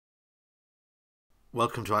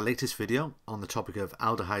Welcome to our latest video on the topic of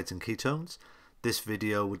aldehydes and ketones. This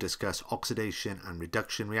video will discuss oxidation and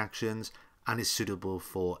reduction reactions and is suitable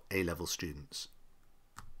for A-level students.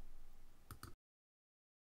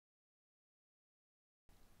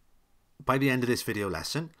 By the end of this video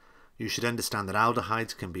lesson, you should understand that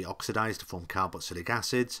aldehydes can be oxidized to form carboxylic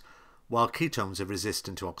acids, while ketones are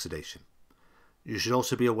resistant to oxidation. You should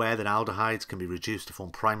also be aware that aldehydes can be reduced to form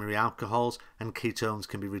primary alcohols and ketones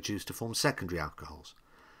can be reduced to form secondary alcohols.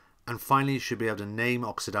 And finally, you should be able to name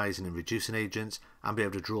oxidizing and reducing agents and be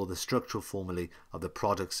able to draw the structural formulae of the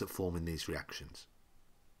products that form in these reactions.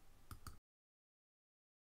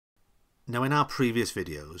 Now, in our previous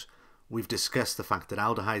videos, we've discussed the fact that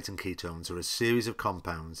aldehydes and ketones are a series of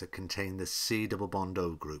compounds that contain the C double bond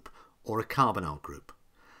O group, or a carbonyl group.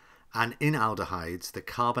 And in aldehydes, the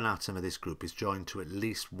carbon atom of this group is joined to at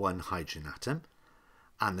least one hydrogen atom,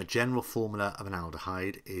 and the general formula of an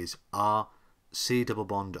aldehyde is R C double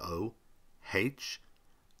bond O H,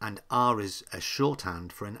 and R is a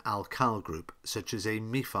shorthand for an alkyl group, such as a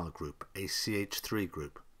methyl group, a CH3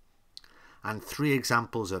 group. And three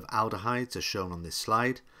examples of aldehydes are shown on this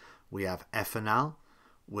slide. We have ethanal,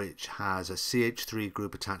 which has a CH3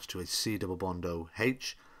 group attached to a C double bond O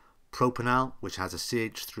H, propanal, which has a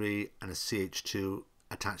CH3 and a CH2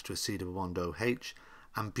 attached to a C double bond OH,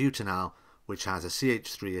 and butanal, which has a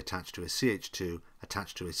CH3 attached to a CH2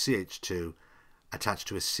 attached to a CH2 attached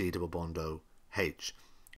to a C double bond OH.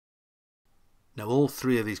 Now, all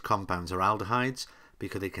three of these compounds are aldehydes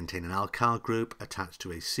because they contain an alkyl group attached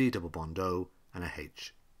to a C double bond O and a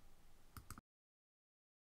H.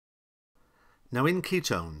 Now, in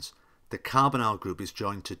ketones, the carbonyl group is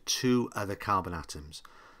joined to two other carbon atoms.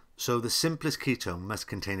 So the simplest ketone must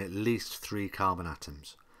contain at least three carbon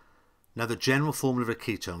atoms. Now, the general formula of a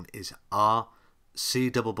ketone is R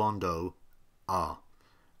C double bond O R,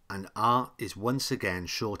 and R is once again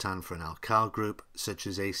shorthand for an alkyl group such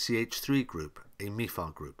as a CH3 group, a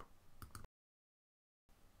methyl group.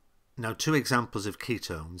 Now, two examples of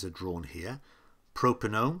ketones are drawn here.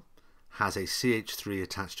 Propanone has a CH3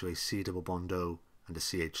 attached to a C double bond O and a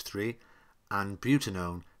CH3, and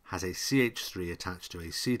butanone has a CH3 attached to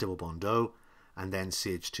a C double bond O and then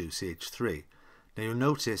CH2 CH3. Now, you'll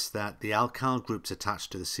notice that the alkyl groups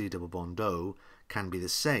attached to the C double bond O can be the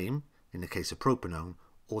same in the case of propanone,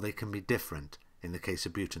 or they can be different in the case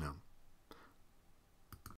of butanone.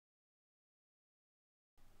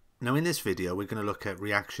 Now, in this video we're going to look at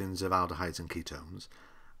reactions of aldehydes and ketones,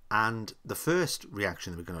 and the first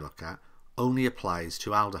reaction that we're going to look at only applies to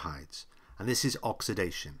aldehydes, and this is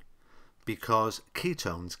oxidation, because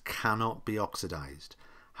ketones cannot be oxidized.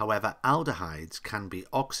 However, aldehydes can be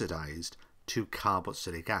oxidized to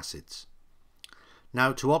carboxylic acids.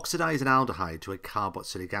 Now, to oxidize an aldehyde to a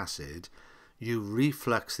carboxylic acid, you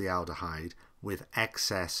reflux the aldehyde with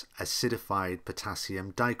excess acidified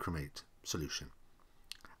potassium dichromate solution.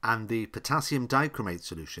 And the potassium dichromate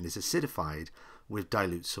solution is acidified with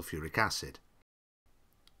dilute sulfuric acid.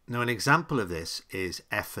 Now, an example of this is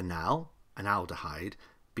ethanal, an aldehyde,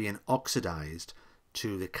 being oxidized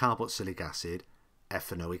to the carboxylic acid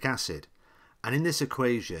ethanoic acid, and in this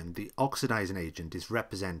equation the oxidizing agent is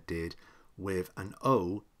represented with an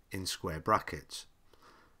O in square brackets.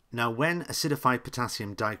 Now, when acidified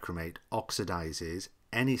potassium dichromate oxidizes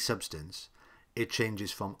any substance, it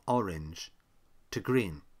changes from orange to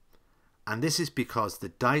green, and this is because the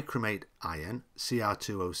dichromate ion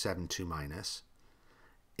Cr2O72-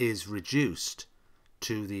 is reduced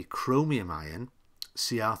to the chromium ion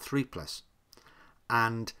Cr3+,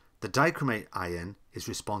 and the dichromate ion is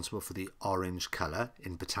responsible for the orange colour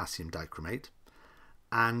in potassium dichromate,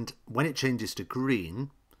 and when it changes to green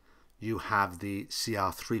you have the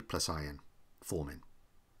Cr3+ ion forming.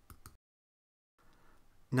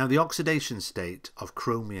 Now, the oxidation state of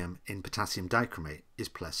chromium in potassium dichromate is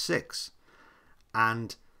 +6,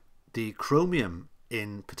 and the chromium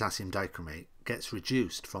in potassium dichromate gets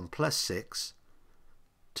reduced from +6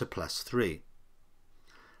 to +3.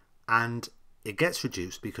 And it gets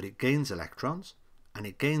reduced because it gains electrons, and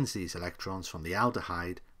it gains these electrons from the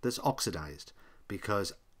aldehyde that's oxidized,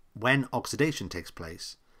 because when oxidation takes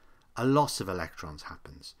place, a loss of electrons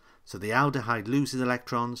happens. So the aldehyde loses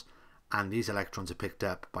electrons, and these electrons are picked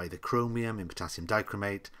up by the chromium in potassium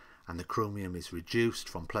dichromate, and the chromium is reduced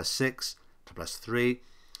from +6 to +3,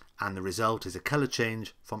 and the result is a colour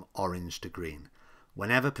change from orange to green.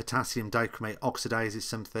 Whenever potassium dichromate oxidizes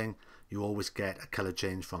something, you always get a colour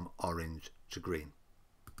change from orange to green.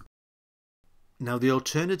 Now, the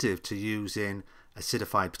alternative to using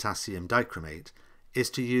acidified potassium dichromate is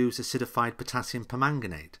to use acidified potassium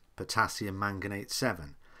permanganate, potassium manganate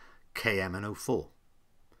 7, KMnO4.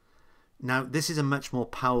 Now, this is a much more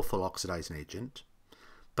powerful oxidizing agent,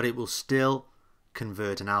 but it will still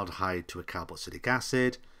convert an aldehyde to a carboxylic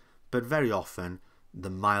acid, but very often the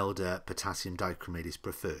milder potassium dichromate is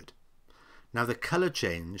preferred. Now, the colour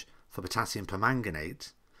change for potassium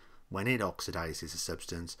permanganate when it oxidizes a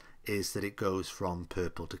substance is that it goes from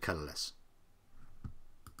purple to colourless.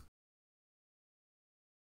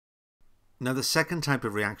 Now, the second type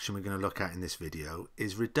of reaction we're going to look at in this video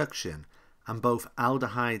is reduction, and both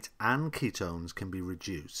aldehydes and ketones can be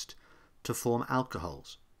reduced to form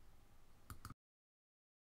alcohols.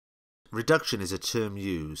 Reduction is a term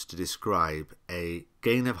used to describe a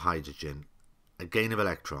gain of hydrogen, a gain of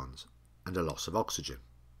electrons, and a loss of oxygen.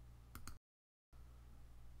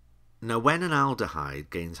 Now, when an aldehyde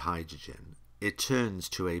gains hydrogen, it turns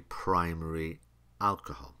to a primary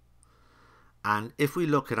alcohol. And if we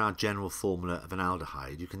look at our general formula of an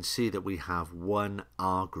aldehyde, you can see that we have one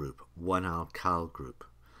R group, one alkyl group.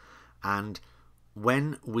 And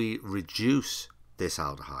when we reduce this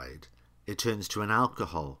aldehyde, it turns to an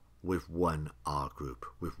alcohol with one R group,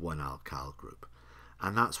 with one alkyl group.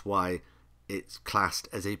 And that's why it's classed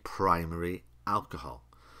as a primary alcohol.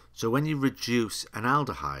 So when you reduce an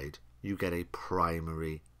aldehyde, you get a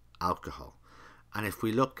primary alcohol. And if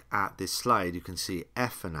we look at this slide, you can see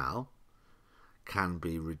ethanol can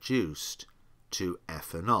be reduced to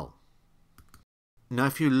ethanol. Now,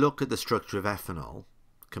 if you look at the structure of ethanol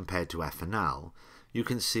compared to ethanol, you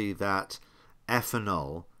can see that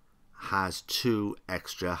ethanol has two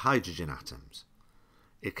extra hydrogen atoms.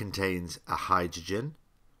 It contains a hydrogen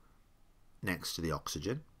next to the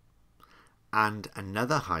oxygen and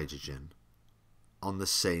another hydrogen on the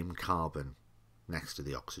same carbon next to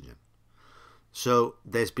the oxygen. So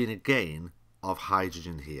there's been a gain of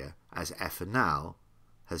hydrogen here as ethanol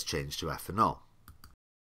has changed to ethanol.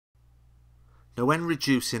 Now, when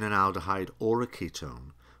reducing an aldehyde or a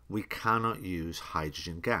ketone, we cannot use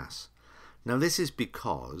hydrogen gas. Now, this is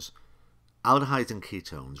because aldehydes and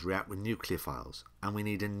ketones react with nucleophiles, and we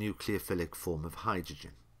need a nucleophilic form of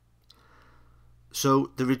hydrogen.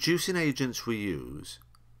 So the reducing agents we use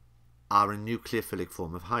are a nucleophilic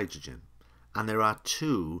form of hydrogen, and there are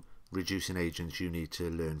two reducing agents you need to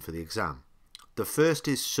learn for the exam. The first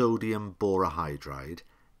is sodium borohydride,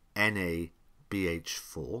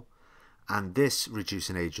 NaBH4, and this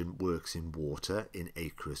reducing agent works in water in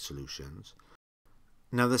aqueous solutions.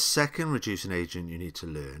 Now, the second reducing agent you need to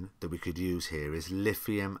learn that we could use here is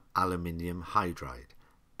lithium aluminium hydride,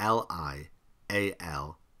 LiAlH4.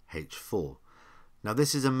 Now,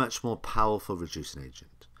 this is a much more powerful reducing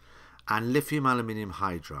agent, and lithium aluminium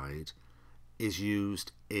hydride is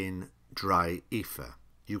used in dry ether.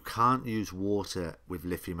 You can't use water with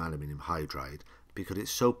lithium aluminium hydride because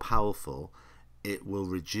it's so powerful it will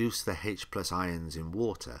reduce the H+ ions in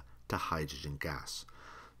water to hydrogen gas.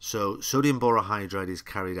 So sodium borohydride is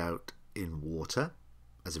carried out in water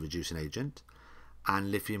as a reducing agent,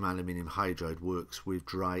 and lithium aluminium hydride works with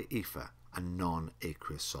dry ether, a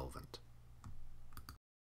non-aqueous solvent.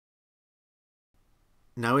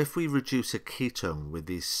 Now, if we reduce a ketone with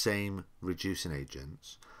these same reducing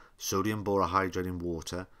agents, sodium borohydride in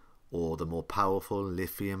water or the more powerful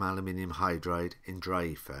lithium aluminium hydride in dry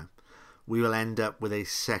ether, we will end up with a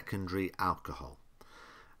secondary alcohol.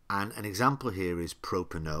 And an example here is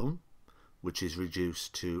propanone, which is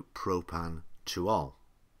reduced to propan-2-ol.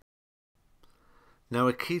 Now,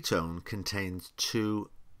 a ketone contains two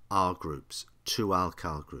R groups, two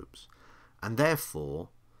alkyl groups, and therefore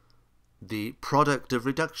the product of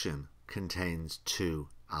reduction contains two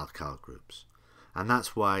alkyl groups. And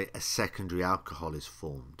that's why a secondary alcohol is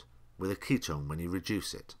formed with a ketone when you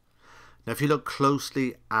reduce it. Now, if you look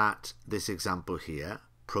closely at this example here,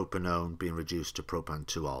 propanone being reduced to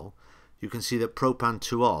propan-2-ol, you can see that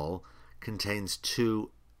propan-2-ol contains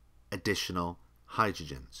two additional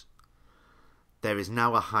hydrogens. There is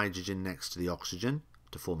now a hydrogen next to the oxygen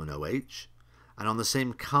to form an OH, and on the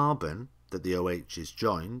same carbon that the OH is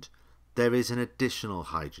joined, there is an additional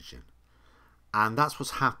hydrogen. And that's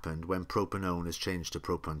what's happened when propanone has changed to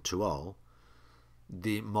propan-2-ol.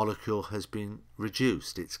 The molecule has been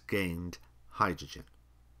reduced, it's gained hydrogen.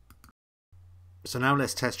 So now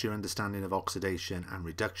let's test your understanding of oxidation and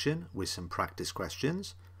reduction with some practice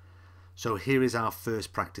questions. So here is our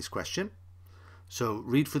first practice question. So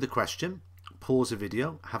read through the question, pause the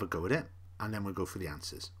video, have a go at it, and then we'll go through the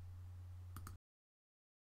answers.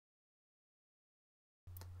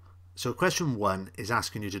 So question 1 is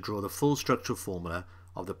asking you to draw the full structural formula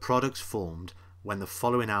of the products formed when the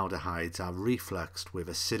following aldehydes are refluxed with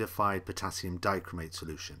acidified potassium dichromate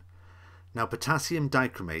solution. Now, potassium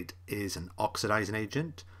dichromate is an oxidizing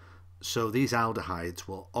agent, so these aldehydes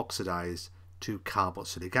will oxidize to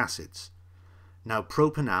carboxylic acids. Now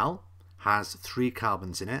propanal has 3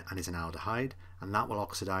 carbons in it and is an aldehyde, and that will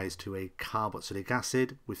oxidize to a carboxylic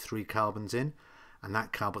acid with 3 carbons in, and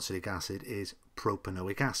that carboxylic acid is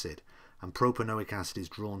propanoic acid. And propanoic acid is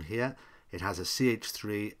drawn here. It has a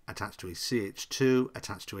CH3 attached to a CH2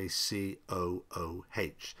 attached to a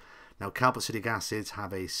COOH. Now carboxylic acids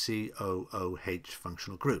have a COOH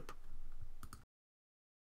functional group.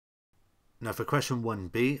 Now for question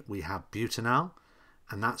 1b we have butanal,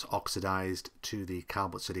 and that's oxidized to the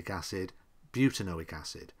carboxylic acid butanoic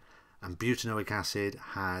acid. And butanoic acid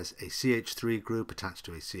has a CH3 group attached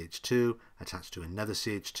to a CH2 attached to another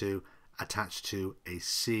CH2 attached to a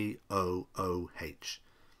COOH.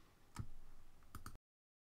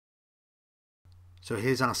 So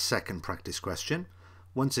here's our second practice question.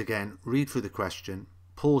 Once again, read through the question,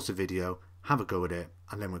 pause the video, have a go at it,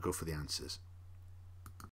 and then we'll go for the answers.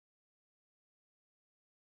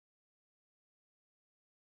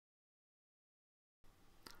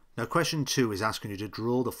 Now question 2 is asking you to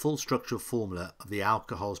draw the full structural formula of the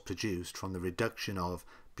alcohols produced from the reduction of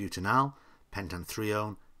butanal,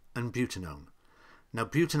 pentanthreone and butanone. Now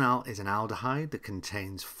butanal is an aldehyde that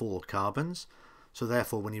contains 4 carbons, so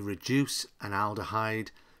therefore when you reduce an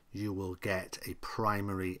aldehyde you will get a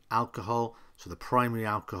primary alcohol. So the primary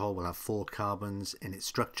alcohol will have 4 carbons in its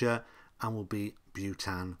structure and will be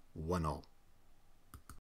butan-1-ol.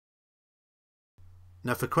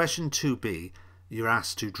 Now for question 2b, you're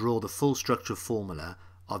asked to draw the full structural formula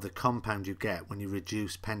of the compound you get when you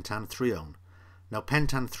reduce pentanthreone. Now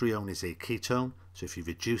pentanthreone is a ketone, so if you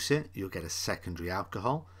reduce it you'll get a secondary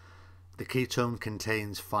alcohol. The ketone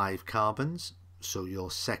contains 5 carbons, so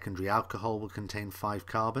your secondary alcohol will contain 5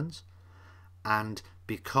 carbons. And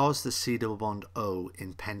because the C double bond O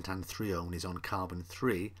in pentanthreone is on carbon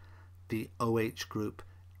 3, the OH group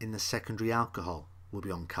in the secondary alcohol will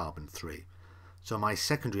be on carbon 3. So my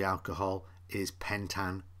secondary alcohol is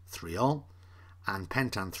pentanthreol, and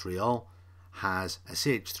pentanthreol has a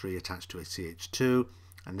CH3 attached to a CH2,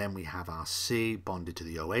 and then we have our C bonded to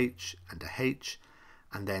the OH and a H,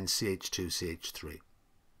 and then CH2CH3.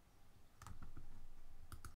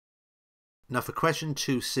 Now for question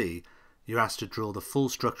 2c, you're asked to draw the full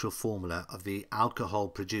structural formula of the alcohol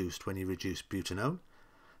produced when you reduce butanone.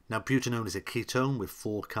 Now butanone is a ketone with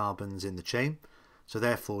 4 carbons in the chain, so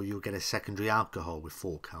therefore you'll get a secondary alcohol with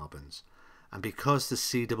 4 carbons. And because the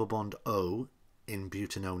C double bond O in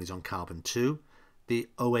butanone is on carbon 2, the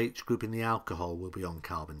OH group in the alcohol will be on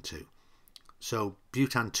carbon 2. So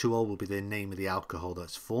butan-2-ol will be the name of the alcohol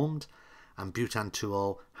that's formed, and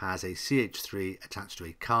butan-2-ol has a CH3 attached to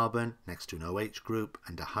a carbon next to an OH group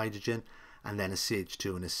and a hydrogen, and then a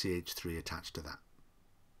CH2 and a CH3 attached to that.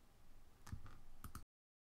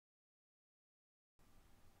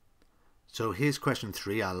 So here's question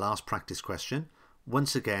 3, our last practice question.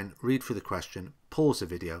 Once again, read through the question, pause the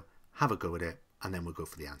video, have a go at it, and then we'll go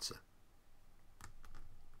for the answer.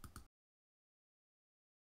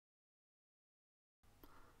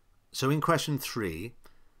 So in question 3,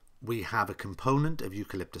 we have a component of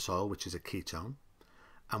eucalyptus oil, which is a ketone,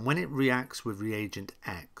 and when it reacts with reagent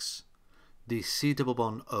X, the C double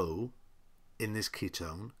bond O in this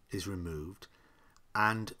ketone is removed,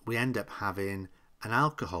 and we end up having an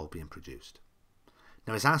alcohol being produced.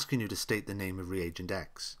 Now it's asking you to state the name of reagent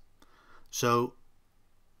X. So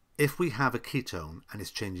if we have a ketone and it's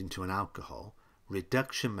changing to an alcohol,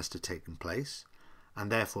 reduction must have taken place,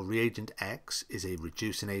 and therefore reagent X is a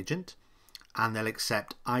reducing agent, and they'll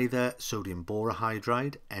accept either sodium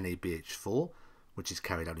borohydride, NaBH4, which is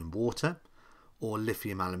carried out in water, or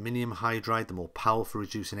lithium aluminium hydride, the more powerful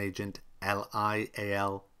reducing agent,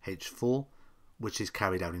 LiAlH4, which is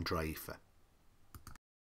carried out in dry ether.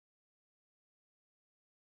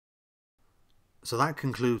 So that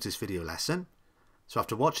concludes this video lesson. So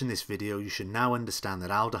after watching this video, you should now understand that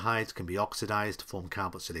aldehydes can be oxidized to form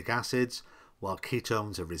carboxylic acids, while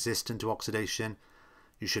ketones are resistant to oxidation.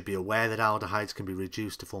 You should be aware that aldehydes can be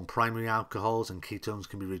reduced to form primary alcohols and ketones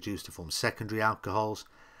can be reduced to form secondary alcohols.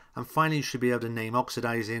 And finally, you should be able to name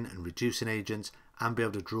oxidizing and reducing agents and be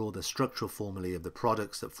able to draw the structural formulae of the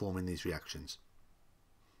products that form in these reactions.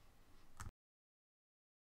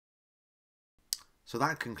 So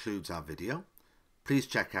that concludes our video. Please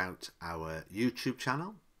check out our YouTube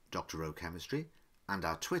channel, Dr. O Chemistry, and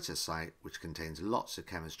our Twitter site, which contains lots of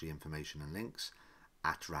chemistry information and links,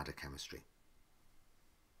 @RadaChemistry.